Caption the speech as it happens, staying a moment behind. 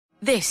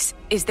This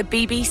is the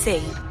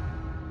BBC.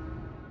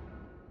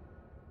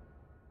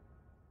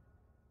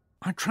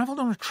 I travelled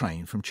on a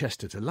train from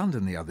Chester to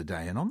London the other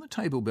day, and on the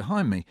table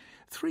behind me,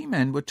 3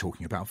 men were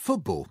talking about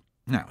football.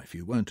 Now, if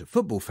you weren't a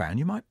football fan,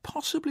 you might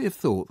possibly have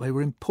thought they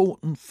were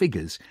important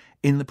figures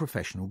in the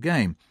professional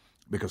game,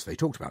 because they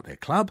talked about their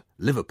club,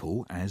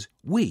 Liverpool, as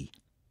we.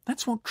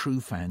 That's what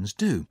true fans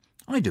do.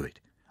 I do it.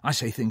 I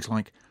say things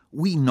like,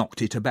 "We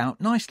knocked it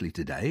about nicely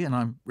today," and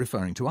I'm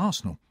referring to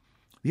Arsenal.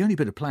 The only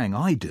bit of playing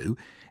I do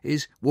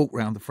is walk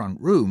round the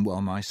front room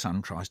while my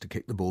son tries to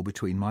kick the ball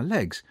between my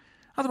legs,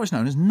 otherwise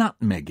known as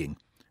nutmegging,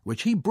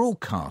 which he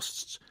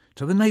broadcasts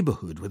to the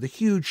neighbourhood with a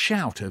huge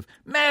shout of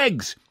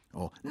 "Megs!"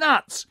 or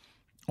 "Nuts!"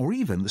 or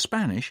even the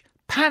Spanish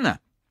 "Panna!"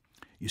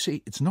 You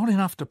see, it's not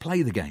enough to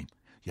play the game.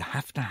 You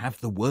have to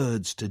have the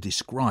words to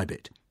describe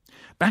it.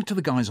 Back to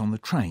the guys on the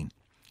train.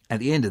 "At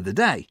the end of the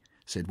day,"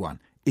 said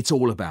one, "it's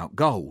all about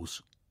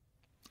goals."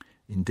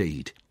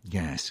 Indeed,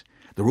 yes.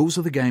 The rules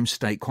of the game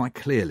state quite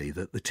clearly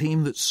that the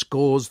team that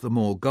scores the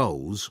more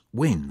goals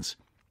wins.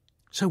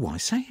 So why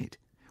say it?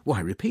 Why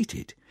repeat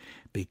it?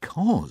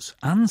 Because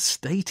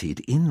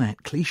unstated in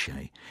that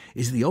cliché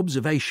is the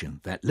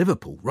observation that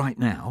Liverpool, right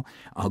now,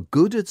 are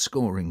good at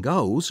scoring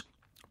goals,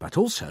 but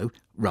also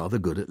rather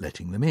good at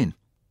letting them in.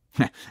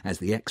 As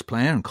the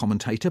ex-player and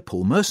commentator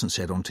Paul Merson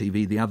said on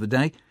TV the other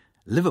day,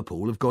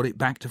 Liverpool have got it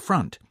back to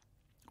front,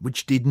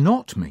 which did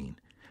not mean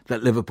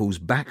that Liverpool's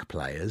back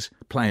players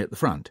play at the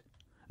front.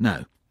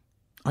 No.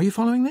 Are you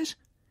following this?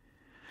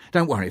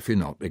 Don't worry if you're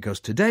not, because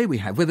today we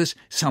have with us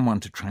someone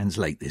to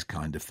translate this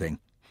kind of thing.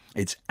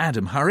 It's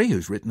Adam Hurrey,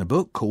 who's written a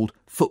book called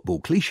Football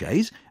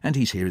Clichés, and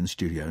he's here in the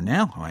studio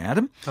now. Hi,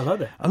 Adam. Hello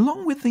there.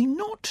 Along with the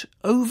not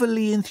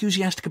overly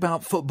enthusiastic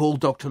about football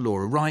Dr.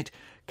 Laura Wright,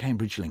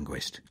 Cambridge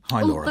linguist.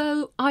 Hi, Laura.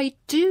 Although I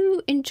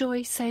do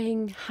enjoy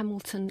saying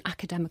Hamilton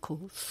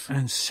Academicals.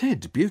 And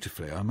said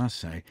beautifully, I must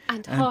say.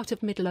 And Heart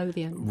of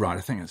Midlothian. Right,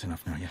 I think that's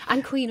enough now, yeah.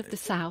 And Queen of the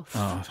South.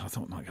 Oh, I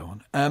thought it might go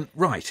on.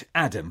 Right,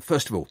 Adam,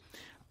 first of all,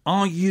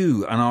 are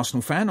you an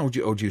Arsenal fan or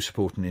do you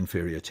support an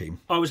inferior team?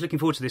 I was looking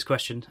forward to this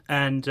question,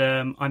 and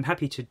I'm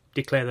happy to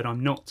declare that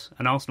I'm not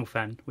an Arsenal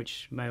fan,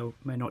 which may or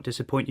may not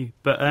disappoint you.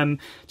 But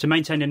to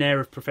maintain an air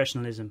of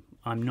professionalism,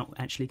 I'm not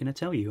actually going to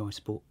tell you who I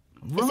support.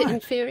 Right. Is it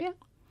inferior?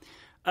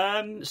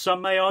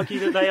 Some may argue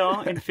that they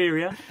are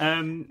inferior.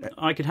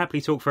 I could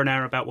happily talk for an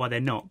hour about why they're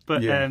not,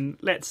 but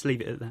let's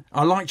leave it at that.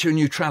 I liked your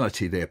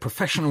neutrality there.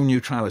 Professional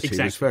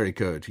neutrality was very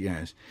good,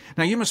 yes.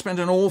 Now, you must spend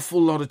an awful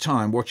lot of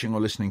time watching or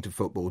listening to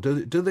football.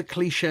 Do the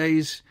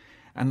clichés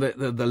and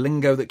the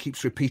lingo that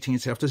keeps repeating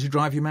itself, does it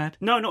drive you mad?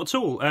 No, not at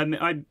all.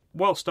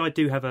 Whilst I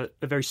do have a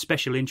very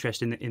special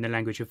interest in the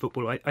language of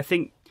football, I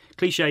think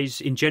clichés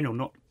in general,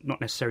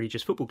 not necessarily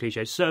just football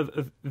clichés, serve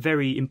a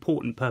very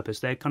important purpose.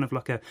 They're kind of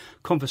like a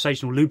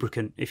conversational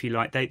lubricant, if you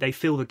like. They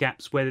fill the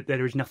gaps where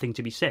there is nothing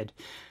to be said.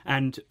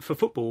 And for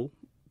football,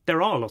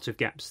 there are a lot of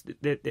gaps.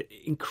 The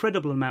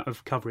incredible amount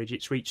of coverage.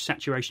 It's reached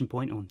saturation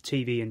point on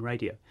TV and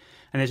radio.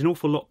 And there's an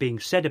awful lot being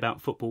said about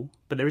football,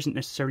 but there isn't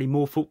necessarily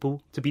more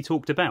football to be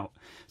talked about.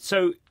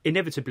 So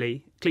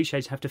inevitably,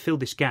 clichés have to fill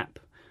this gap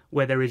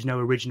where there is no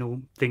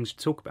original things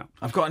to talk about.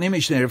 I've got an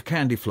image there of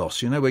candy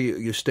floss, you know, where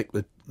you stick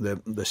the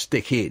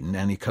stick in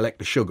and you collect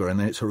the sugar and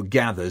then it sort of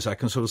gathers. I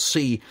can sort of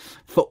see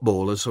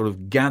football as sort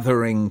of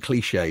gathering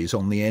clichés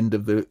on the end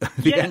of the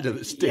end of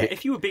the stick. Yeah,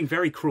 if you were being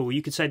very cruel,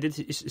 you could say that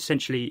it's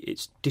essentially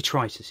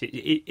detritus.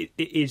 It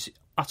is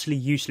utterly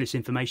useless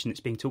information that's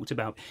being talked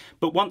about.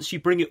 But once you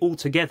bring it all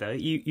together,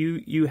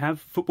 you have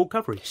football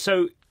coverage.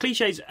 So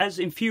clichés, as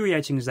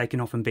infuriating as they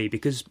can often be,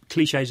 because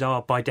clichés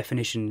are by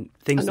definition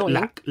things annoying,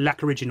 that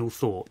lack original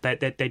thought.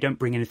 They don't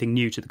bring anything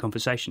new to the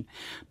conversation.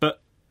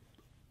 But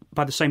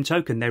by the same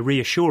token, they're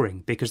reassuring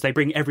because they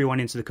bring everyone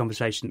into the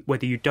conversation.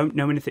 Whether you don't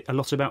know a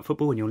lot about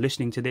football and you're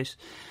listening to this,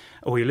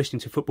 or you're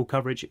listening to football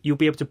coverage, you'll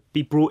be able to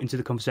be brought into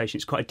the conversation.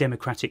 It's quite a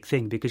democratic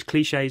thing because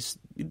clichés,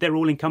 they're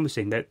all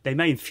encompassing. They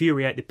may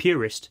infuriate the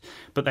purist,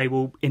 but they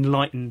will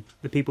enlighten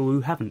the people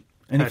who haven't.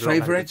 Any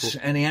favourites?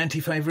 Any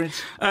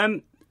anti-favourites?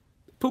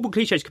 Football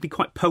clichés could be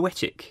quite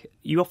poetic.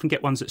 You often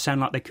get ones that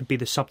sound like they could be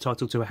the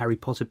subtitle to a Harry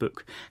Potter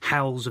book.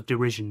 Howls of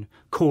derision,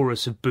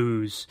 chorus of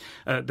boos,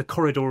 the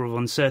corridor of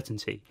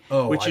uncertainty,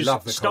 which is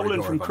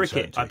stolen from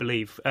cricket, I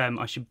believe.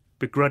 I should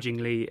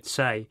begrudgingly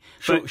say.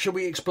 Should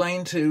we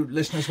explain to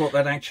listeners what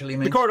that actually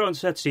means? The corridor of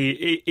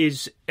uncertainty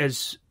is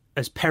as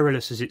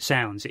perilous as it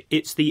sounds.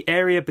 It's the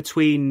area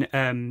between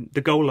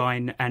the goal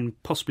line and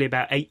possibly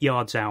about 8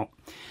 yards out,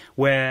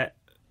 where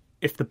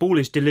if the ball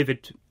is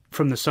delivered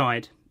from the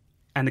side,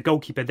 and the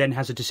goalkeeper then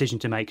has a decision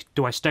to make.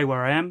 Do I stay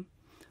where I am?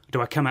 Or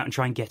do I come out and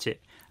try and get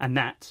it? And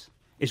that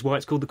is why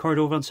it's called the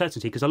corridor of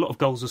uncertainty, because a lot of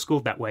goals are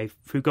scored that way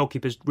through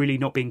goalkeepers really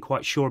not being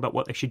quite sure about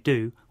what they should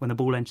do when the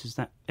ball enters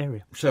that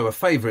area. So a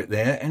favourite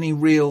there. Any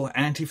real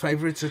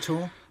anti-favourites at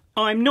all?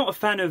 I'm not a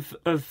fan of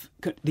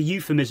the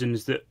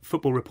euphemisms that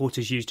football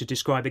reporters use to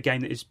describe a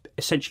game that is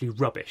essentially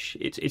rubbish.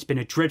 It's been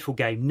a dreadful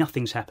game.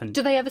 Nothing's happened.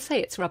 Do they ever say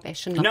it's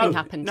rubbish and nothing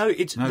happened? No,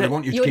 they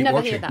want you to would keep never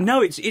watching. hear that.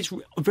 No, it's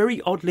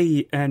very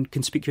oddly and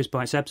conspicuous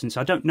by its absence.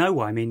 I don't know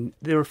why. I mean,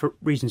 there are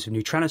reasons of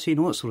neutrality and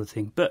all that sort of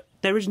thing, but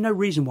there is no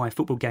reason why a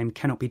football game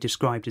cannot be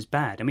described as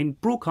bad. I mean,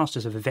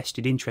 broadcasters have a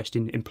vested interest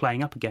in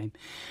playing up a game,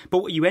 but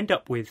what you end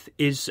up with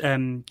is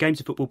games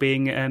of football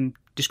being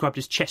described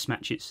as chess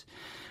matches,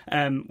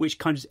 which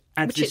kind of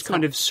adds this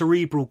kind of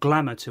cerebral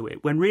glamour to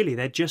it, when really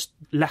they're just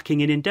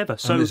lacking in endeavour.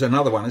 So and there's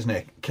another one, isn't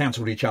it?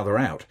 Cancelled each other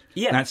out.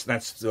 Yeah.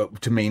 That's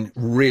to mean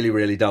really,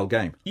 really dull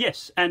game.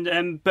 Yes,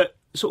 and but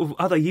sort of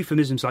other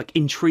euphemisms like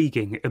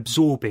intriguing,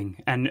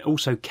 absorbing, and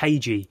also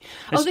cagey.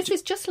 This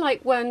is just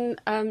like when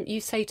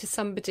you say to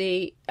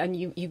somebody and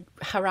you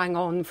harangue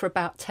on for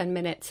about 10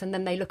 minutes and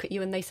then they look at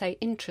you and they say,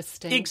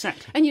 interesting.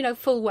 Exactly. And you know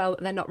full well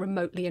that they're not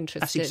remotely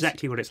interested. That's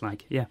exactly what it's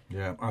like, yeah.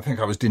 Yeah, I think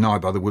I was denied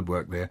by the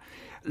woodwork there.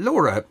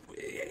 Laura,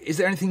 is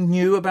there anything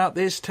new about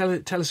this? Tell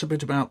us a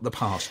bit about the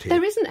past here.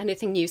 There isn't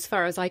anything new as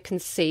far as I can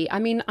see. I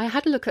mean, I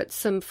had a look at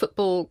some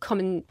football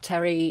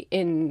commentary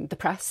in the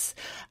press,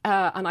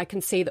 and I can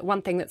see that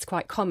one thing that's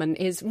quite common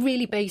is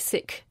really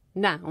basic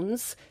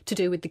nouns to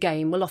do with the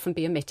game will often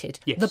be omitted.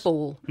 Yes. The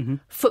ball,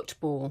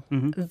 football,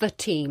 the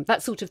team,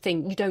 that sort of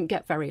thing you don't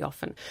get very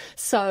often.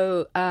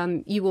 So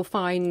you will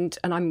find,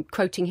 and I'm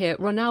quoting here,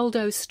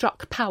 Ronaldo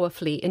struck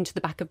powerfully into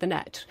the back of the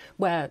net,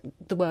 where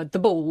the word the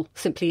ball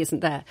simply isn't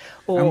there.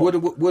 Or, and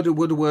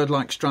would a word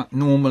like struck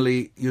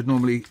you'd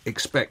normally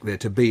expect there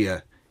to be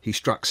he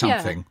struck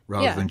something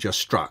rather than just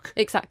struck.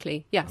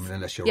 Exactly, yes. I mean,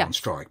 unless you're on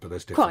strike, but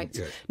that's different. Quite.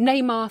 Yes.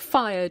 Neymar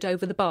fired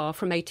over the bar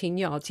from 18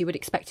 yards. You would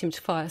expect him to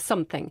fire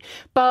something.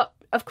 But,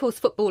 of course,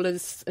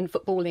 footballers and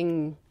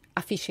footballing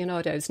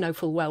aficionados know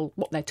full well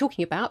what they're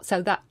talking about,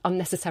 so that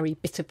unnecessary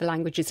bit of the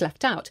language is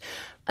left out.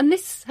 And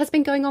this has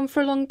been going on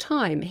for a long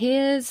time.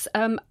 Here's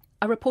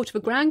a report of a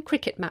grand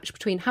cricket match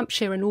between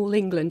Hampshire and All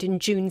England in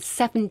June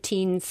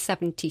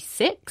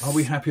 1776. Are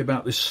we happy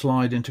about this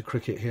slide into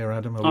cricket here,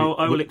 Adam?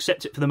 I will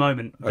accept it for the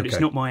moment, but Okay.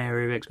 it's not my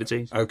area of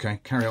expertise.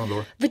 OK, carry on,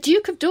 Laura. The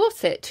Duke of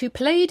Dorset, who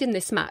played in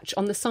this match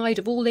on the side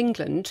of All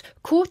England,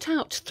 caught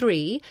out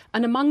 3,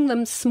 and among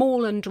them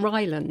Small and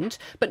Ryland,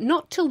 but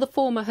not till the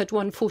former had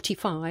won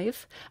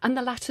 45 and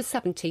the latter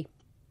 70.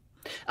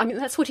 I mean,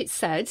 that's what it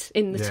said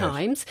in the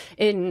Times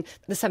in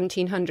the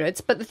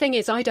 1700s. But the thing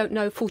is, I don't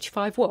know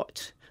 45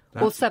 what.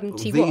 Or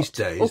 70 these what?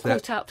 days, Or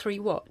caught out 3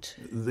 what?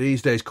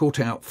 These days, caught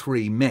out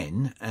 3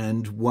 men,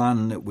 and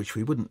one, which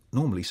we wouldn't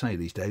normally say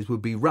these days,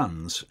 would be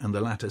runs, and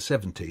the latter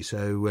 70.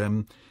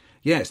 So,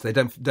 yes, they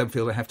don't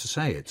feel they have to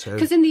say it. So,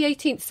 Because in the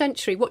 18th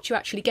century, what you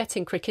actually get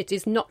in cricket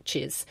is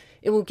notches.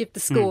 It will give the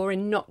score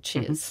in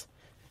notches.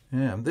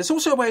 yeah, there's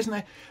also a way, isn't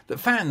there, that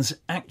fans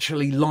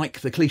actually like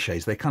the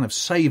cliches. They kind of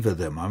savour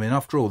them. I mean,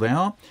 after all, they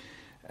are...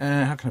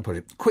 how can I put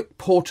it? Quick,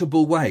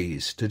 portable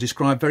ways to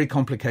describe very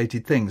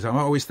complicated things. I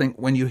always think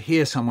when you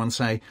hear someone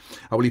say,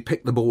 oh, well, he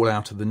picked the ball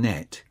out of the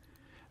net,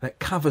 that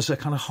covers a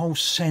kind of whole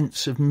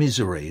sense of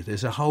misery.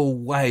 There's a whole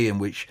way in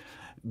which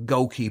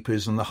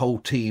goalkeepers and the whole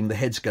team, the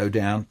heads go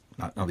down.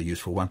 Another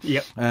useful one.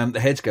 Yep. The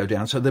heads go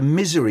down. So the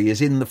misery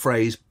is in the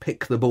phrase,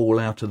 pick the ball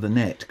out of the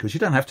net, because you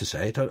don't have to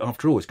say it.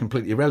 After all, it's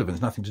completely irrelevant.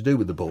 It's nothing to do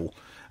with the ball,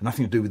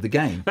 nothing to do with the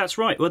game. That's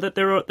right. Well,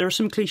 there are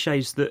some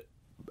cliches that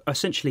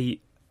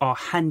essentially are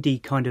handy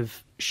kind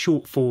of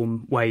short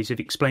form ways of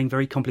explaining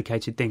very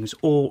complicated things,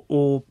 or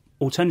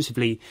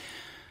alternatively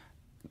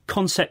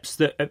concepts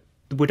that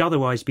would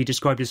otherwise be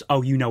described as,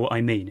 oh, you know what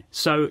I mean.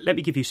 So let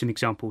me give you some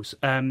examples.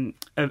 A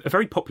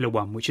very popular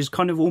one, which is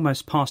kind of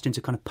almost passed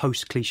into kind of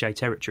post-cliche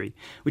territory,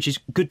 which is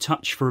good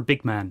touch for a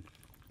big man.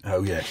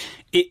 Oh, yes.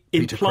 It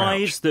Peter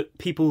implies Crouch. that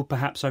people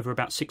perhaps over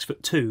about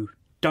 6'2"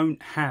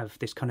 don't have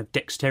this kind of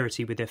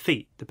dexterity with their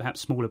feet that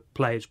perhaps smaller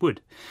players would.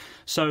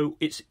 So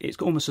it's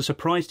almost a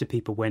surprise to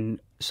people when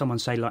someone,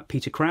 say, like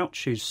Peter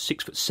Crouch, who's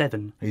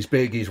 6'7", He's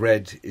big, he's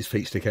red, his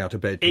feet stick out of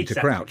bed. Peter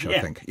Exactly, Crouch, I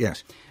yeah. think,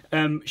 yes.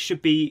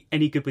 should be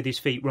any good with his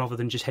feet rather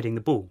than just heading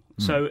the ball.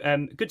 So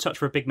good touch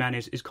for a big man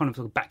is kind of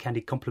a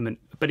backhanded compliment,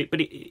 but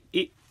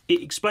it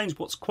explains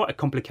what's quite a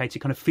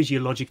complicated kind of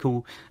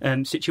physiological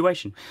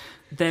situation.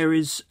 There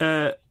is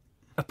a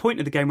point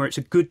of the game where it's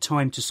a good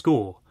time to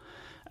score.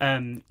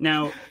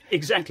 Now,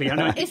 exactly, I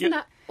know. Isn't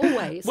that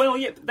always? Well,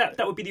 yeah,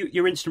 that would be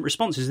your instant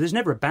responses. There's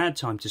never a bad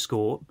time to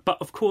score, but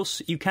of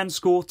course you can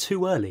score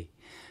too early.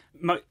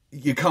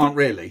 You can't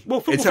really.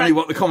 Well, it's only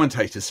what the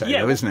commentators say,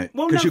 Yeah, though, isn't it?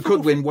 well, Because no, you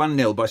could win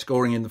 1-0 by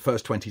scoring in the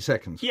first 20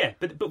 seconds. Yeah,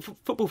 but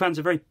football fans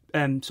are very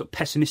sort of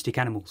pessimistic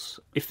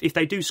animals. If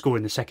they do score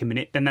in the second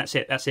minute, then that's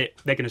it.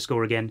 They're going to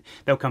score again.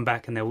 They'll come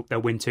back and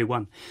they'll win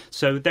 2-1.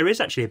 So there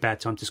is actually a bad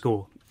time to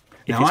score.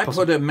 Now, I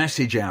put a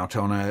message out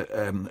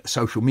on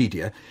social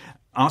media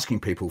asking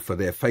people for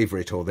their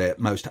favourite or their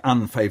most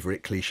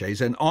unfavourite cliches,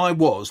 and I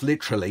was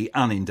literally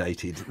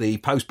inundated. The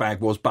postbag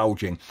was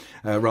bulging,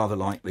 rather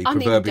like the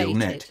proverbial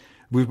net.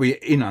 We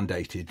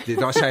inundated.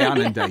 Did I say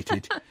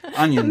inundated?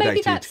 Inundated. But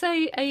maybe that's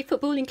a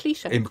footballing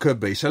cliche. It could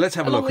be. So let's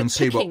have a Along look and with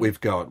see what kicking. we've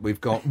got. We've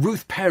got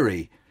Ruth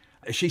Perry.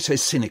 She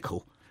says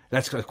cynical.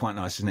 That's quite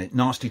nice, isn't it?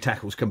 Nasty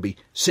tackles can be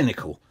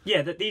cynical.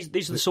 Yeah, these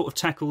are the sort of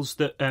tackles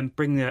that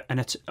bring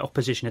an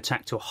opposition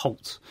attack to a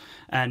halt,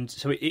 and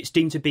so it's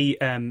deemed to be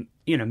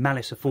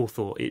malice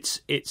aforethought.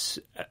 It's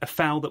a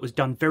foul that was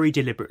done very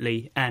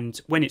deliberately, and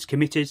when it's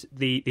committed,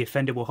 the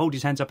offender will hold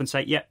his hands up and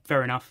say, "Yeah,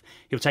 fair enough."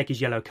 He'll take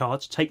his yellow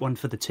cards, take one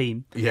for the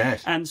team.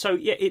 Yes, and so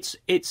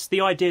it's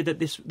the idea that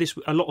this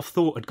a lot of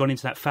thought had gone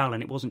into that foul,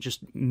 and it wasn't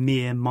just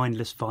mere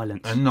mindless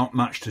violence, and not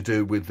much to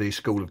do with the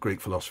school of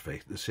Greek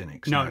philosophy, the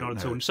Cynics. No, not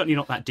at all. Certainly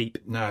not that deep.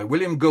 No,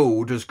 William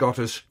Gould has got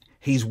us.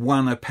 He's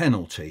won a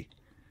penalty,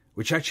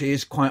 which actually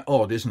is quite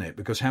odd, isn't it?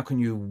 Because how can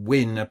you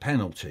win a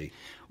penalty?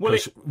 Well,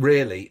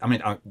 really, I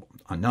mean,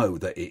 I know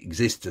that it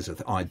exists as an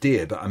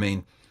idea, but I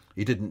mean,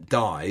 he didn't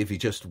dive, he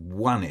just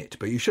won it,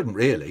 but you shouldn't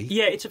really.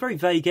 Yeah, it's a very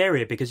vague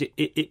area because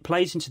it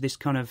plays into this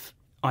kind of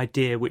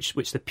idea which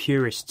the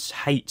purists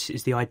hate,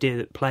 is the idea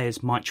that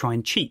players might try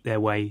and cheat their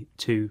way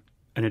to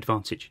an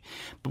advantage.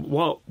 But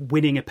what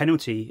winning a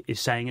penalty is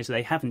saying is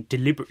they haven't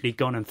deliberately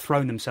gone and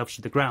thrown themselves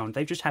to the ground.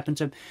 They've just happened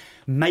to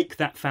make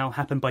that foul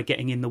happen by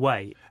getting in the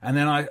way. And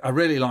then I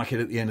really like it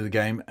at the end of the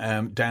game.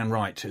 Dan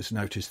Wright has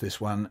noticed this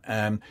one.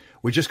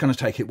 We're just going to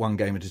take it one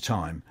game at a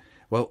time.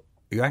 Well,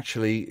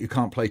 you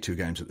can't play two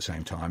games at the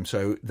same time.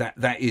 So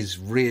that is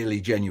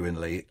really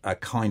genuinely a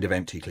kind of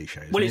empty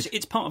cliche, isn't it?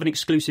 It's part of an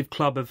exclusive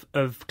club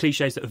of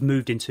cliches that have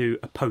moved into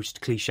a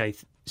post-cliche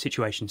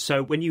situation.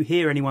 So when you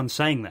hear anyone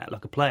saying that,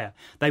 like a player,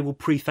 they will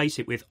preface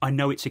it with, "I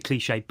know it's a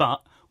cliche,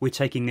 but we're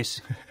taking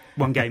this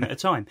one game at a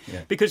time."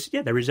 Yeah. Because,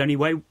 there is only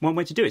one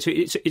way to do it. So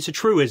it's a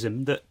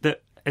truism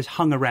that has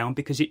hung around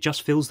because it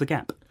just fills the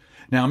gap.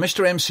 Now,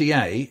 Mr.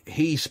 MCA,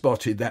 he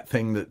spotted that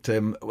thing that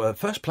the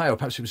first player,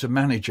 perhaps it was a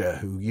manager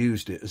who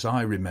used it, as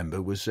I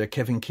remember, was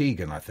Kevin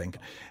Keegan, I think.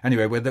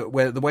 Anyway, where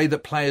the way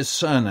that players'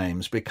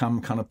 surnames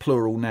become kind of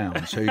plural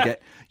nouns. So you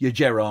get your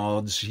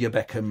Gerrards, your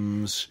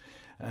Beckhams.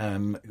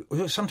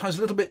 Sometimes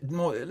a little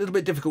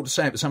bit difficult to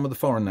say it with some of the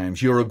foreign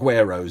names. Your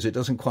Agueros, it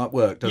doesn't quite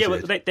work, does it? Yeah,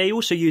 well, they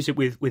also use it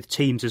with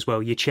teams as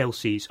well. Your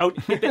Chelseas. Oh,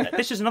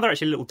 this is another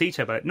actually little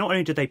detail about it. Not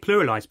only do they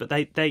pluralise, but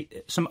they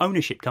some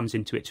ownership comes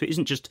into it. So it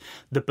isn't just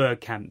the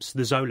Bergkamps,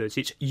 the Zolas.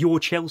 It's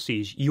your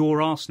Chelseas,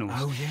 your Arsenals.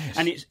 Oh yes,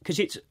 and it's because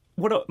it's.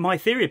 My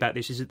theory about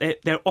this is that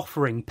they're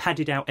offering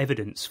padded out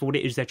evidence for what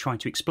it is they're trying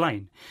to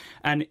explain.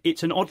 And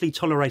it's an oddly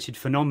tolerated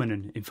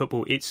phenomenon in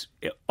football. It's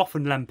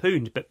often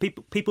lampooned, but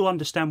people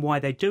understand why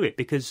they do it,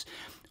 because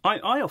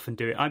I often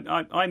do it.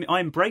 I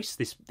embrace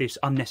this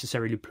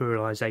unnecessary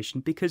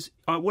pluralisation because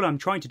what I'm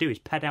trying to do is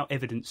pad out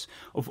evidence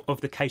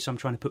of the case I'm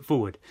trying to put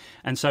forward.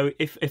 And so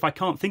if I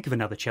can't think of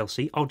another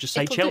Chelsea, I'll just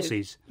say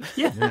Chelsea's.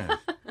 Yeah.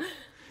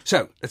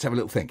 So, let's have a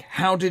little think.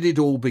 How did it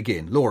all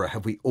begin? Laura,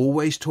 have we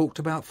always talked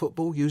about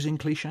football using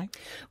cliché?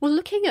 Well,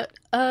 looking at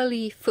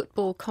early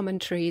football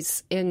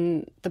commentaries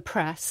in the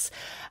press,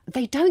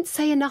 they don't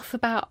say enough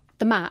about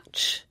the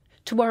match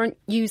to warrant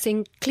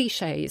using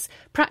clichés.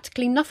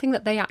 Practically nothing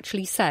that they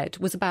actually said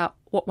was about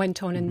what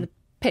went on in the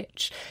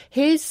pitch.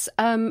 Here's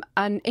an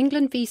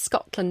England v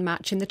Scotland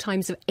match in the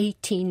times of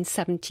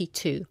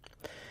 1872.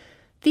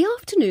 The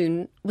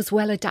afternoon was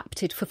well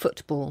adapted for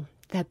football,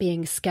 there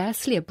being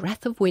scarcely a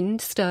breath of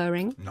wind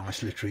stirring.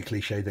 Nice literary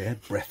cliché there,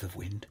 breath of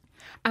wind.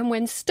 And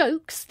when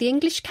Stokes, the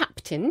English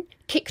captain,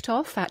 kicked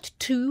off at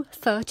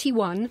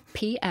 2:31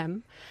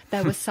 p.m,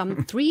 there were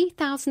some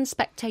 3,000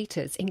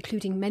 spectators,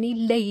 including many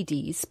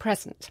ladies,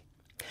 present.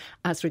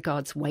 As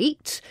regards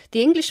weight,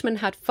 the Englishmen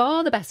had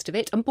far the best of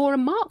it and bore a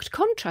marked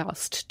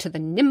contrast to the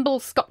nimble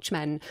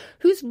Scotchmen,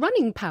 whose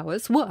running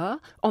powers were,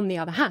 on the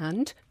other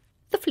hand,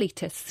 the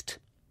fleetest.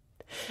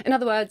 In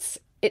other words,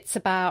 it's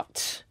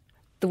about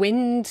the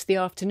wind, the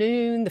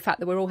afternoon, the fact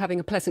that we're all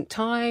having a pleasant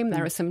time.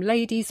 There are some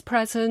ladies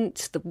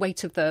present, the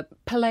weight of the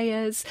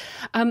players.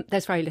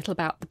 There's very little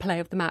about the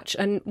play of the match.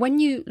 And when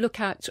you look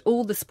at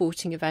all the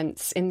sporting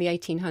events in the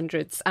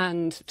 1800s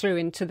and through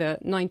into the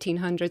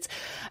 1900s,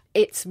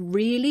 it's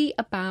really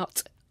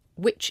about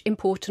which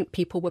important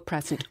people were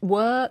present.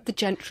 Were the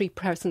gentry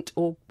present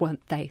or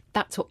weren't they?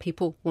 That's what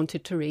people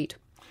wanted to read.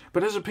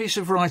 But as a piece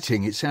of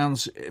writing, it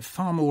sounds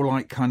far more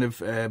like kind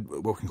of,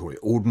 what can you call it,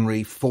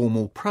 ordinary,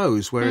 formal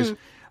prose, whereas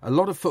a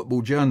lot of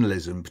football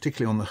journalism,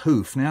 particularly on the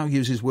hoof, now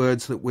uses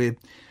words that we're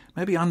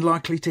maybe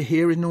unlikely to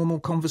hear in normal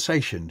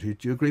conversation. Do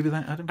you agree with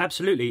that, Adam?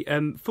 Absolutely.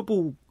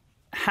 Football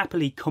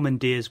happily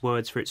commandeers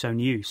words for its own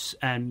use,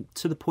 and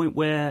to the point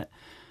where,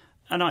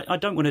 and I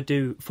don't want to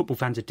do football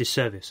fans a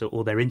disservice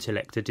or their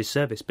intellect a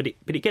disservice, but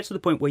it gets to the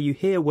point where you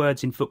hear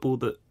words in football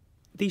that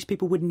these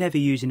people would never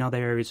use in other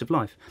areas of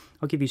life.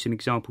 I'll give you some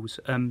examples.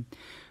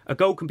 A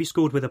goal can be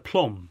scored with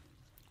aplomb,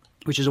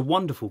 which is a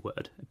wonderful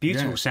word, a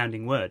beautiful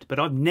sounding word, but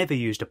I've never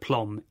used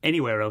aplomb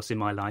anywhere else in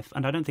my life,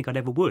 and I don't think I'd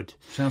ever would.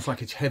 Sounds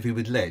like it's heavy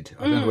with lead.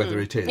 I don't know whether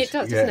it is. It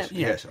does, doesn't it?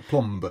 Yes,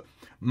 aplomb.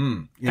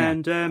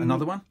 And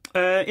another one?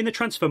 In the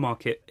transfer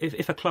market,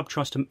 if a club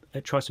tries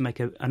to make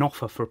an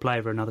offer for a player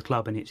of another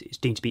club and it's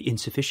deemed to be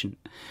insufficient,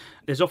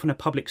 there's often a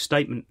public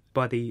statement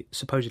by the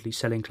supposedly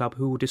selling club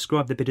who will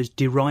describe the bid as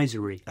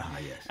derisory.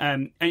 Yes.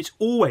 And it's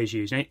always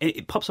used. And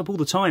it pops up all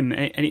the time,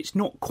 and it's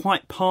not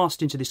quite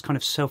passed into this kind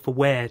of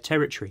self-aware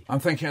territory. I'm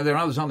thinking there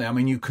are others, aren't there? I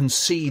mean, you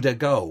concede a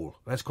goal.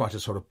 That's quite a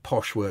sort of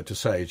posh word to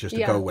say. It's just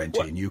a goal went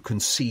in. You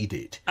concede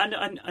it.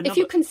 And if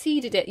you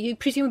conceded it, you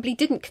presumably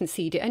didn't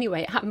concede it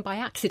anyway. It happened by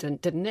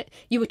accident, didn't it?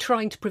 You were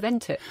trying to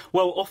prevent it.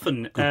 Well,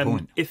 often,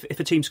 if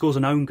a team scores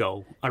an own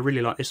goal, I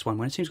really like this one.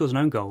 When a team scores an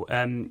own goal,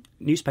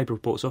 newspaper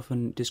reports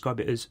often describe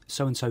it as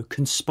so-and-so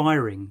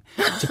conspiring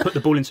to put the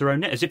ball into their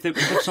own net, as if there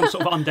was some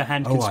sort of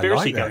underhand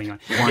conspiracy going on.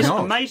 Why it's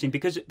not? Amazing,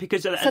 because so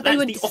that's they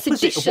were the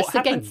opposite of what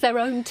happened. against their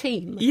own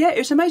team. Yeah,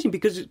 it's amazing,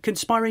 because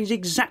conspiring is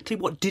exactly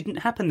what didn't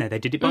happen there. They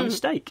did it by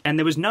mistake, and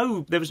there was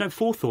no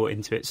forethought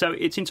into it. So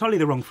it's entirely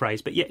the wrong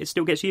phrase, but yet it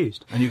still gets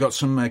used. And you've got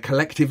some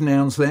collective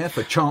nouns there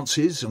for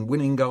chances and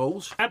winning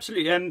goals.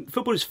 Absolutely.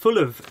 Football is full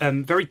of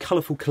very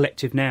colourful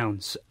collective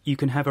nouns. You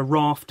can have a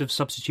raft of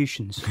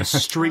substitutions, a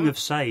string of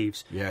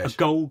saves, Yes. a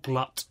goal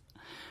glut.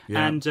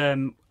 Yeah.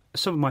 And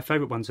some of my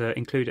favourite ones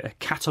include a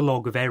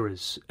catalogue of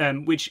errors,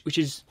 which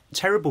is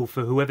terrible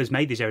for whoever's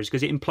made these errors,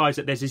 because it implies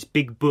that there's this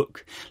big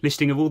book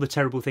listing of all the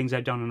terrible things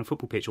they've done on a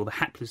football pitch, or the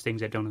hapless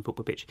things they've done on a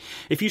football pitch.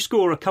 If you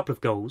score a couple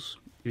of goals,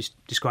 it's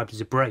described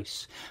as a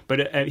brace. But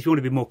if you want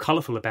to be more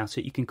colourful about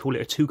it, you can call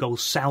it a 2-goal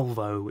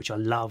salvo, which I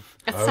love.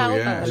 A salvo.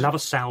 yes. I love a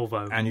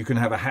salvo. And you can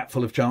have a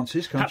hatful of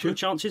chances, can't Hatful you? of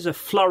chances, a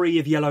flurry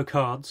of yellow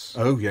cards.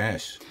 Oh,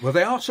 yes. Well,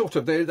 they are sort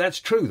of... That's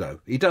true, though.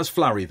 He does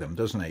flurry them,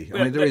 doesn't he?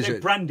 I mean, there is They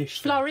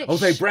brandish them. Flourish. Oh,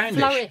 they brandish.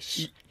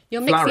 Flourish. You're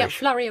mixing up Flourish.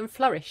 flurry and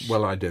flourish.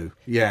 Well, I do.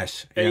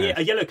 Yes.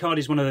 A yellow card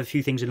is one of the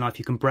few things in life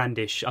you can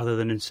brandish other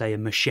than, say, a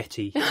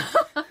machete.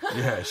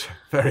 Yes.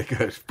 Very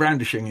good.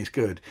 Brandishing is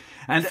good.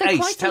 And So ace.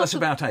 quite a Tell lot us of-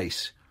 about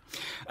ace.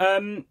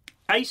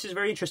 Ace is a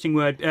very interesting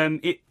word.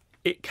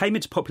 It came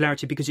into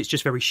popularity because it's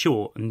just very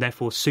short and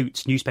therefore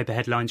suits newspaper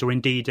headlines, or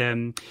indeed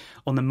on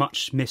the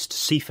much missed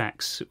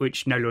CFAX,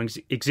 which no longer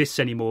exists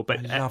anymore.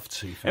 But I loved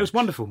CFAX. It was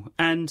wonderful.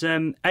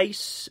 And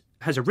ace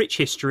has a rich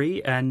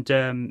history, and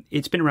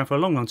it's been around for a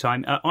long, long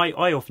time.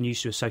 I often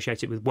used to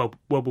associate it with World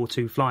War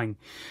II flying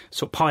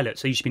sort of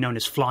pilots. They used to be known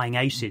as flying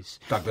aces.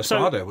 Douglas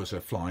Ardagh was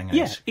a flying ace.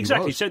 Yeah, He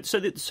exactly.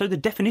 was. So the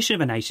definition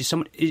of an ace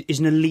is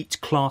an elite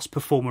class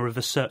performer of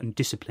a certain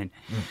discipline.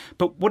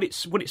 But what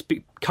it's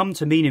come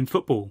to mean in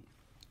football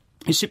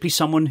is simply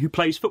someone who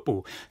plays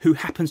football, who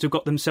happens to have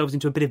got themselves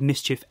into a bit of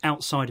mischief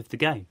outside of the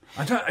game.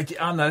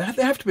 I know.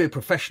 They have to be a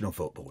professional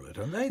footballer,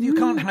 don't they? You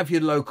can't have your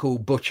local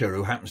butcher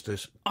who happens to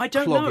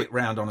don't clog know. it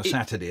round on a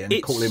Saturday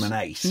and call him an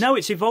ace. No,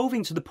 it's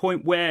evolving to the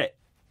point where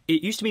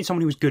it used to mean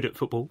someone who was good at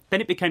football. Then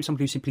it became someone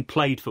who simply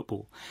played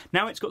football.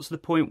 Now it's got to the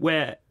point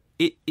where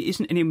it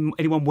isn't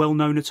anyone well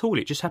known at all.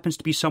 It just happens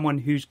to be someone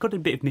who's got a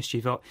bit of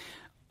mischief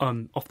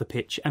off the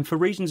pitch, and for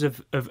reasons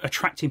of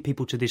attracting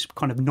people to this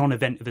kind of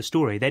non-event of a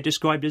story, they're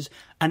described as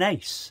an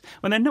ace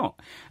when they're not.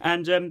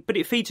 And but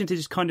it feeds into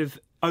this kind of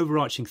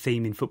overarching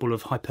theme in football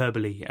of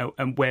hyperbole,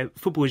 and where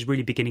football is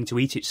really beginning to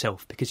eat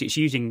itself because it's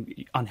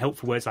using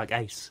unhelpful words like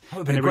ace. That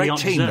would be a great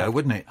team, though,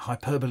 wouldn't it?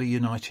 Hyperbole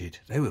United.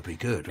 They would be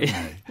good, wouldn't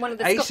they? One of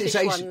the Scottish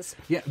ones.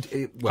 Yeah,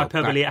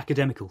 Hyperbole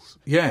Academicals.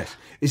 Yes.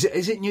 Is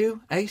it new,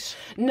 ace?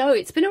 No,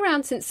 it's been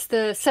around since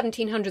the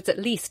 1700s at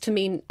least to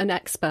mean an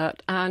expert.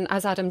 And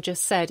as Adam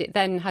just said, it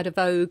then had a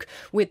vogue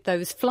with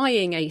those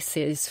flying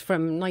aces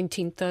from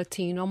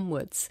 1913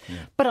 onwards. Yeah.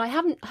 But I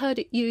haven't heard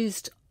it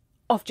used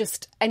of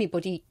just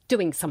anybody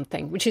doing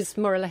something, which is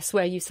more or less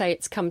where you say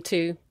it's come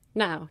to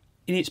now.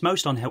 In its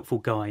most unhelpful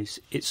guise,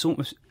 it's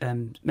almost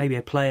maybe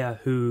a player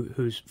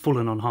who's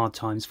fallen on hard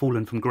times,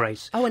 fallen from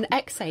grace. Oh, an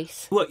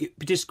ex-ace. Well,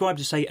 described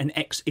as, say, an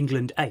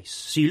ex-England ace.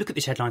 So you look at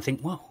this headline and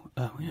think,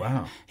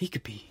 wow, he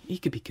could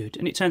be good.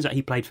 And it turns out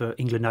he played for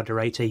England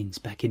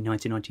under-18s back in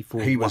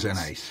 1994. He was an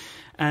ace.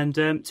 And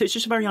so it's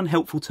just a very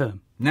unhelpful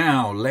term.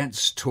 Now,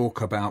 let's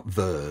talk about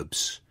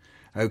verbs.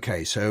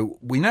 OK, so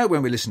we know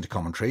when we listen to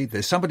commentary,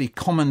 there's somebody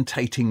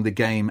commentating the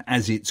game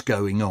as it's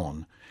going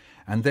on.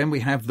 And then we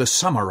have the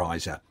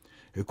summariser,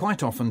 who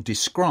quite often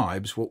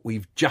describes what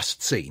we've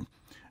just seen,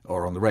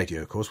 or on the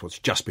radio, of course, what's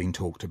just been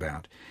talked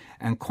about.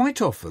 And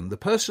quite often, the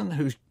person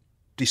who's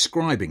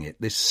describing it,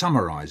 this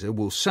summariser,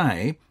 will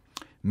say,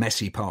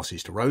 Messi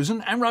passes to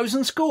Rosen, and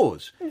Rosen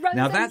scores.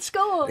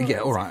 Scores! Yeah,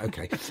 all right,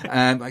 OK.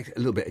 A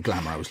little bit of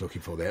glamour I was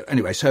looking for there.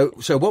 Anyway, so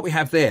what we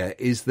have there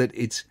is that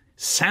it's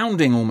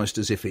sounding almost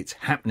as if it's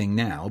happening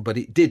now, but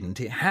it didn't.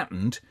 It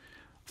happened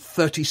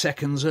 30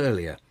 seconds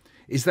earlier.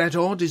 Is that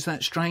odd? Is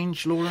that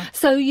strange, Laura?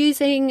 So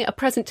using a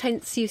present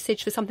tense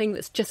usage for something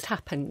that's just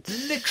happened.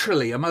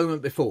 Literally a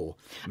moment before.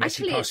 Messi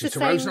Actually, passes it's to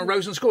the Rosen same- and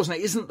Rosen scores. Now,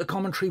 isn't the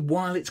commentary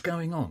while it's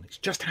going on? It's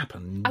just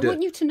happened. I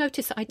want you to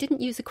notice that I didn't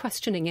use a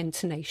questioning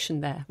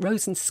intonation there.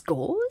 Rosen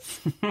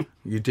scores?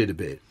 You did a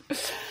bit.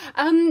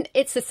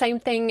 It's the same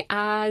thing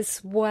as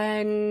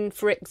when,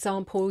 for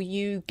example,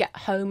 you get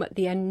home at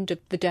the end of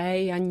the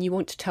day and you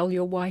want to tell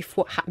your wife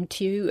what happened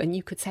to you, and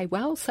you could say,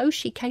 well, so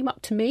she came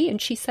up to me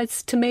and she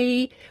says to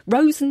me, Rosen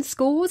Rosen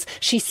scores,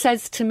 she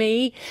says to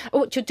me,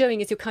 what you're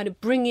doing is you're kind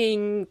of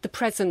bringing the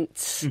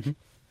present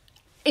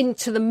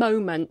into the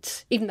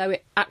moment, even though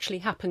it actually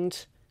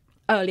happened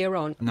earlier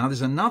on. Now,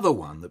 there's another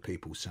one that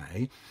people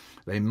say.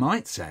 They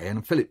might say,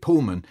 and Philip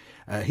Pullman,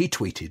 he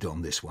tweeted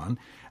on this one,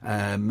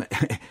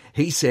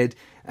 he said,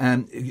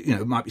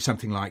 it might be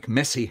something like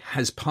Messi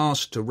has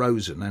passed to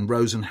Rosen and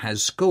Rosen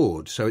has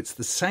scored. So it's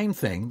the same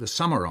thing, the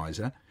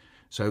summariser.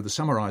 So the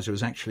summariser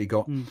has actually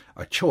got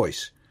a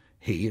choice.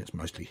 It's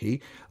mostly he,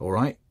 all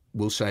right,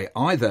 will say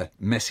either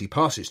Messi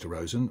passes to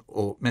Rosen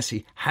or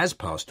Messi has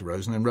passed to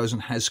Rosen and Rosen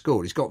has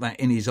scored. He's got that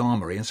in his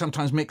armoury, and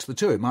sometimes mix the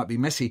two. It might be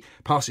Messi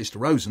passes to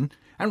Rosen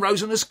and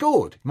Rosen has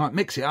scored. You might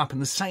mix it up in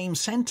the same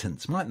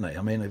sentence, mightn't they?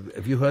 I mean,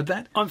 have you heard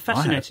that? I'm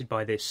fascinated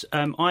by this.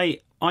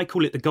 I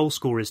call it the goal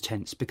scorer's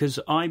tense because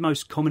I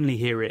most commonly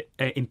hear it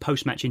in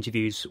post-match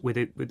interviews with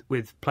a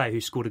player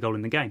who scored a goal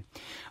in the game.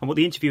 And what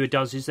the interviewer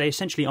does is they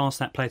essentially ask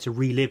that player to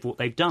relive what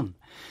they've done.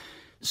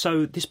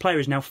 So this player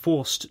is now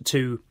forced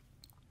to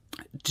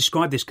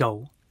describe this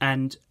goal,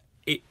 and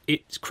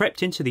it's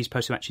crept into these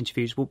post-match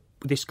interviews with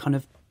this kind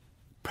of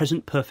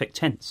present perfect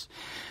tense.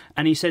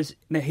 And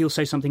he'll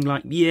say something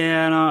like,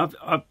 "Yeah,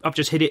 no, I've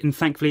just hit it, and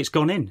thankfully it's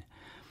gone in."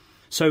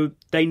 So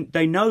they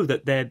know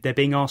that they're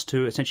being asked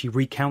to essentially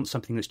recount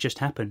something that's just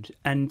happened,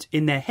 and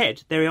in their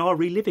head they are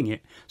reliving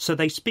it. So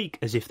they speak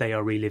as if they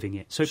are reliving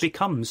it. So it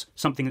becomes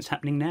something that's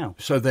happening now.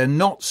 So they're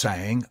not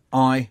saying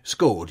 "I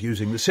scored"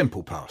 using the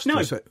simple past.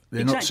 No,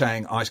 they're not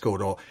saying "I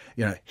scored" or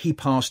he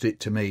passed it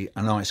to me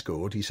and I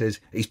scored. He says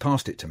he's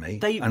passed it to me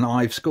and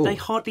I've scored. They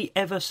hardly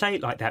ever say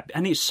it like that,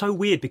 and it's so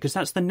weird because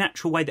that's the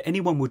natural way that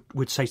anyone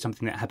would say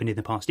something that happened in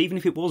the past, even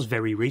if it was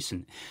very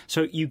recent.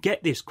 So you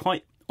get this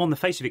quite, on the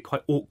face of it,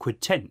 quite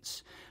awkward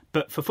tense.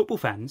 But for football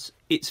fans,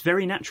 it's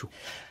very natural.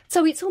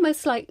 So it's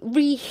almost like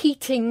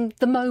reheating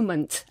the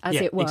moment, as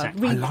it were.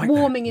 Exactly. I like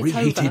warming that. it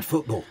Reheated over.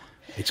 football.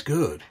 It's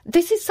good.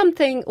 This is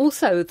something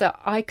also that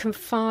I can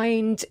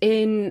find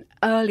in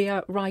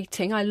earlier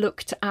writing. I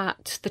looked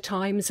at the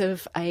times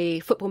of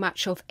a football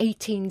match of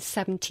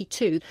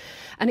 1872,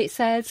 and it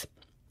says,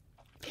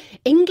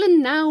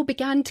 England now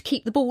began to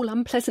keep the ball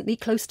unpleasantly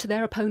close to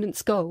their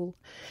opponent's goal.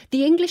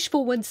 The English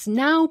forwards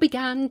now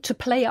began to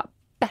play up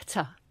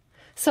better.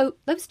 So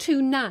those two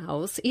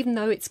nows, even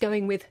though it's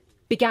going with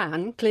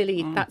began,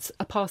 clearly that's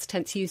a past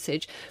tense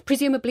usage,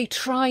 presumably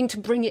trying to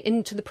bring it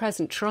into the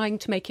present, trying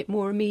to make it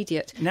more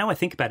immediate. Now I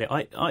think about it,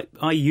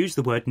 I use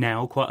the word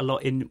now quite a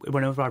lot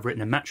whenever I've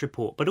written a match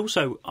report, but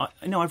also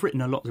I've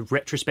written a lot of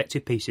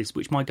retrospective pieces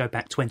which might go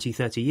back 20,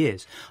 30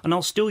 years, and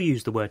I'll still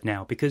use the word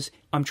now because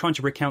I'm trying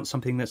to recount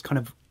something that's kind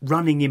of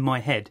running in my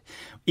head,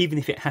 even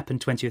if it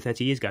happened 20 or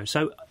 30 years ago.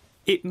 So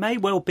it may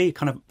well be a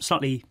kind of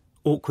slightly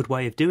awkward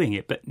way of doing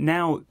it, but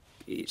now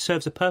it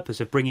serves a purpose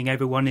of bringing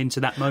everyone into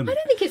that moment. I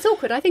don't think it's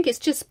awkward. I think it's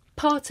just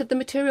part of the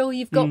material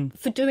you've got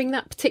for doing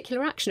that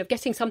particular action, of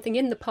getting something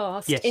in the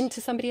past into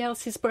somebody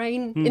else's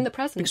brain in the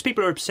present. Because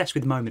people are obsessed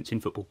with moments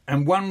in football.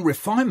 And one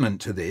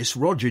refinement to this,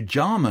 Roger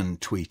Jarman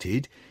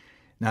tweeted,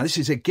 now this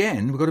is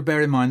again, we've got to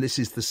bear in mind this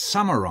is the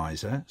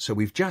summariser, so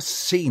we've just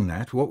seen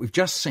that. What we've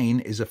just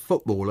seen is a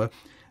footballer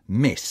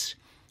miss.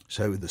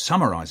 So the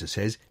summariser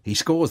says he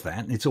scores that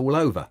and it's all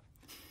over.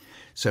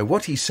 So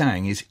what he's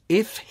saying is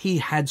if he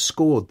had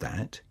scored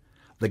that,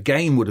 the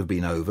game would have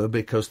been over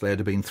because there'd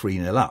have been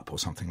 3-0 up or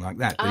something like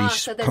that. But he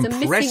so there's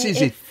compresses a missing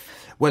it.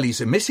 if. Well,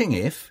 he's a missing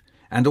if,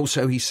 and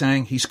also he's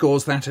saying he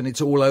scores that and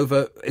it's all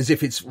over as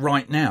if it's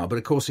right now. But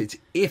of course it's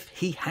if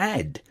he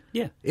had.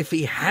 Yeah. If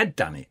he had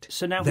done it,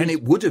 so now then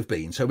it would have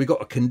been. So we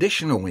got a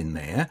conditional in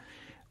there,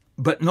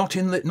 but not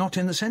in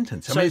the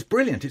sentence. I mean, it's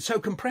brilliant. It's so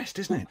compressed,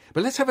 isn't it?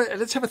 But let's have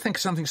a think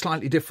of something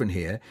slightly different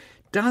here.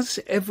 Does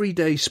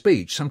everyday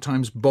speech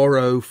sometimes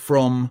borrow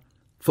from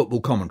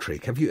football commentary?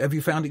 Have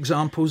you found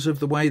examples of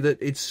the way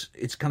that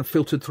it's kind of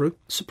filtered through?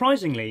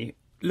 Surprisingly,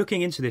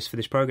 looking into this for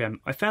this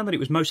programme, I found that it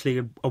was mostly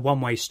a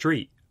one-way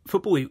street.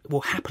 Football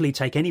will happily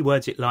take any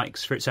words it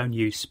likes for its own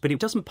use, but it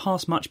doesn't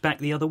pass much back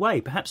the other way.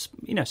 Perhaps,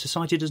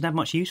 society doesn't have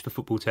much use for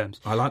football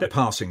terms. I like the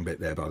passing bit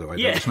there, by the way.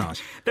 Yeah, that's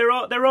nice. There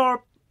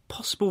are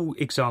possible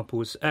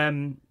examples.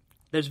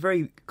 There's a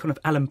very kind of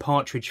Alan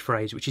Partridge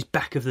phrase, which is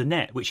back of the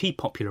net, which he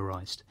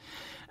popularised.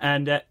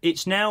 And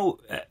it's now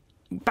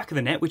back of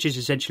the net, which is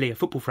essentially a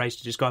football phrase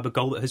to describe a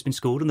goal that has been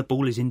scored and the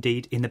ball is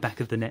indeed in the back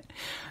of the net,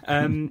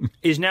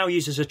 is now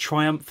used as a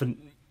triumphant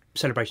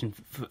celebration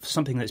for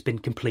something that's been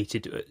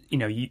completed.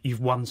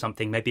 You've won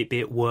something, maybe it be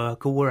at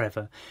work or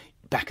wherever.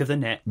 Back of the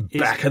net.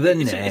 Back of the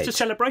net. It's a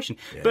celebration.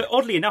 Yeah. But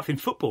oddly enough, in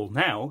football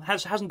now,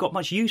 hasn't got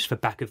much use for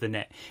back of the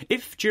net.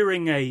 If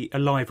during a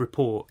live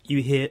report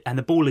you hear, and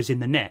the ball is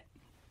in the net,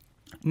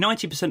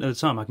 90% of the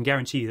time I can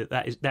guarantee you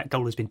that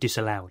goal has been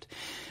disallowed.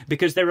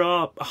 Because there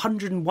are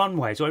 101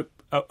 ways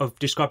of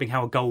describing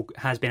how a goal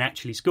has been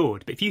actually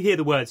scored. But if you hear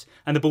the words,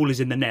 and the ball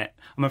is in the net,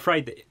 I'm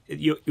afraid that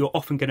you're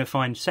often going to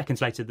find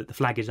seconds later that the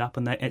flag is up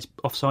and that its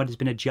offside has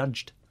been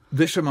adjudged.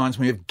 This reminds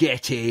me of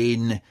get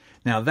in.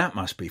 Now, that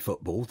must be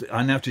football.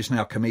 I notice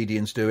now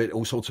comedians do it,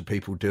 all sorts of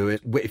people do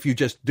it. If you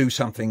just do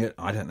something,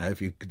 I don't know,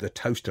 the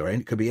toaster,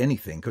 it could be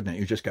anything, couldn't it?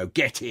 You just go,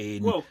 get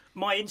in. Well,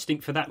 my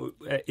instinct for that,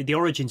 the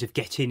origins of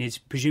get in is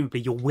presumably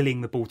you're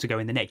willing the ball to go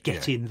in the net,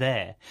 get in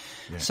there.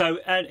 Yeah. So,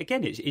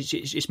 again,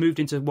 it's moved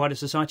into wider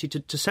society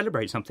to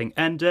celebrate something.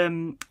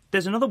 And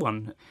there's another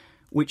one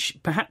which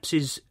perhaps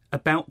is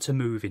about to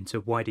move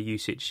into wider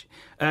usage.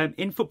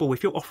 In football,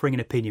 if you're offering an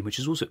opinion, which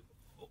is also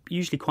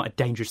usually quite a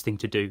dangerous thing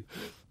to do,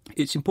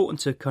 it's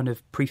important to kind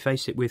of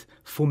preface it with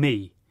 "for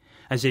me,"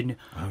 as in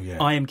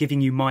I am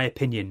giving you my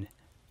opinion,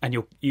 and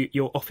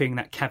you're offering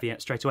that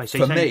caveat straight away.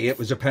 So for me, it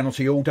was a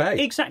penalty all day.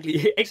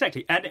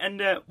 Exactly.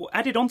 And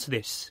added onto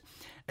this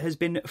has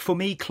been "for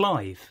me,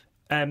 Clive."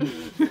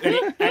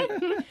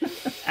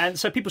 And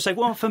so people say,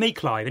 well, for me,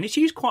 Clive, and it's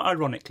used quite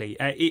ironically.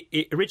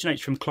 It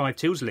originates from Clive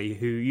Tilsley,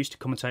 who used to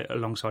commentate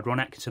alongside Ron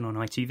Atkinson on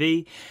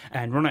ITV,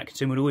 and Ron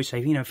Atkinson would always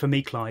say, for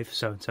me, Clive,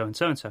 so-and-so and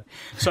so-and-so.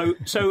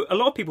 So a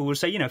lot of people will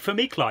say, for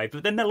me, Clive,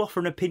 but then they'll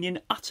offer an opinion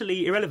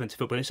utterly irrelevant to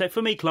football. They say,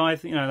 for me,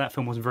 Clive, that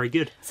film wasn't very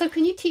good. So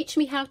can you teach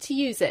me how to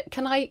use it?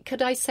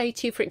 Could I say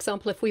to you, for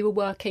example, if we were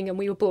working and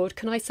we were bored,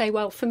 can I say,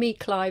 well, for me,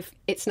 Clive,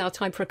 it's now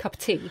time for a cup of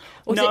tea?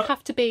 Or does it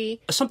have to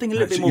be... something a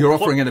little bit more... You're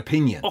offering an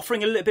opinion.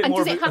 Offering a little bit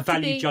more of a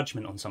value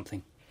judgment on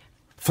something.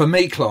 For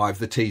me, Clive,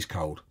 the tea's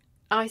cold.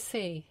 I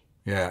see.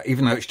 Yeah,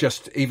 even though you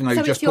just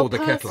poured the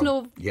kettle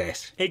on.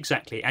 Yes.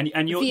 Exactly.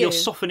 And you're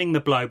softening the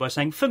blow by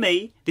saying, for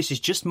me, this is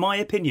just my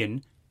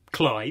opinion,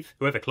 Clive,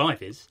 whoever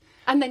Clive is.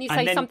 And then you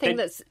say something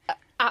that's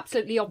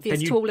absolutely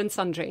obvious to all and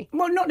sundry.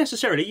 Well, not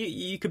necessarily.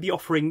 You could be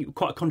offering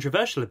quite a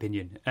controversial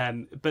opinion.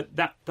 But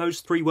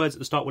those three words at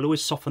the start will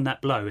always soften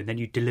that blow, and then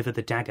you deliver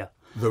the dagger.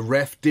 The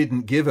ref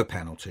didn't give a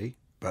penalty,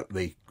 but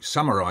the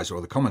summariser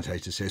or the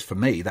commentator says, for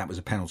me, that was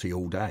a penalty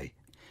all day.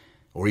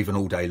 Or even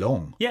all day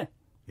long. Yeah.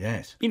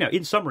 Yes.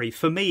 In summary,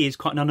 for me is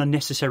quite an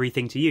unnecessary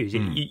thing to use.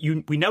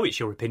 We know it's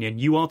your opinion.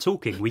 You are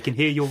talking. We can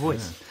hear your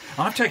voice.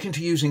 Yeah. I've taken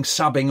to using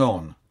subbing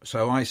on.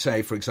 So I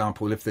say, for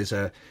example, if there's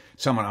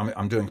someone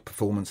I'm doing a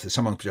performance, there's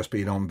someone's just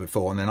been on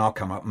before, and then I'll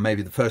come up, and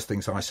maybe the first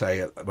things I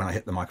say when I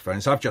hit the microphone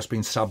is, I've just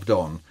been subbed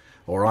on,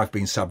 or I've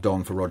been subbed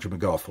on for Roger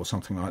McGough, or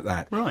something like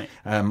that. Right.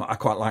 I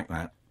quite like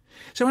that.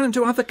 So, Alan,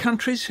 do other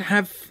countries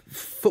have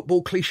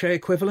football cliché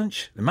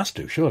equivalents? They must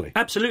do, surely.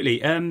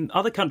 Absolutely.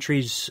 Other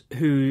countries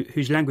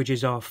whose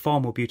languages are far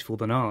more beautiful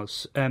than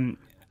ours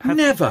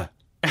never.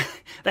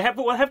 They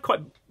have quite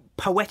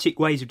poetic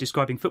ways of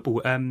describing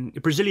football.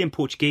 Brazilian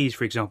Portuguese,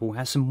 for example,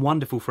 has some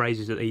wonderful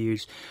phrases that they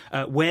use.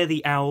 Where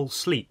the owl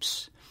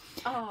sleeps.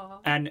 Oh.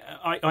 And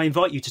I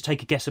invite you to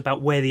take a guess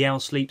about where the owl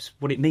sleeps,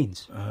 what it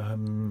means.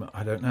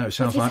 I don't know. It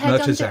sounds like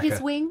Mertesacker. His head under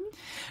his wing?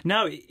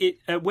 No,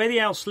 where the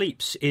owl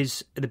sleeps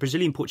is the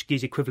Brazilian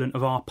Portuguese equivalent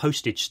of our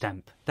postage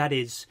stamp. That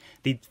is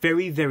the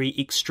very, very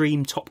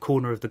extreme top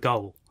corner of the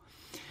goal.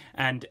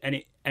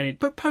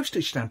 But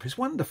postage stamp is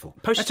wonderful.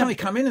 That's only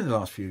come in the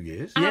last few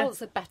years.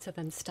 Owls are better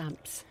than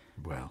stamps.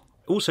 Well.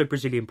 Also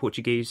Brazilian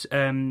Portuguese,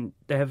 they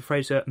have a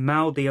phrase,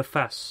 mal de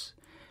face,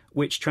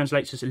 which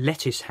translates as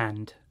lettuce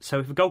hand. So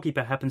if a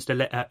goalkeeper happens to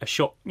let a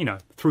shot,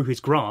 through his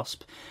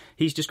grasp,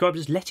 he's described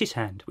as lettuce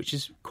hand, which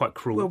is quite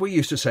cruel. Well, we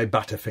used to say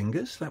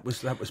butterfingers. That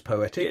was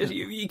poetic.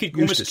 You could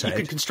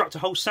construct a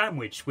whole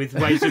sandwich with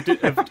ways of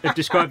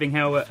describing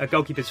how a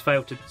goalkeeper's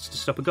failed to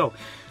stop a goal.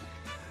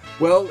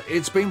 Well,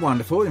 it's been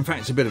wonderful. In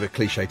fact, it's a bit of a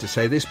cliche to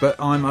say this, but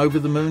I'm over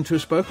the moon to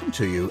have spoken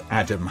to you,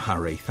 Adam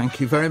Hurrey. Thank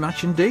you very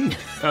much indeed.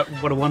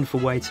 What a wonderful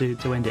way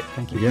to end it.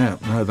 Thank you. Yeah,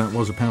 no, that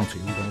was a penalty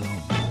all day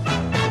long.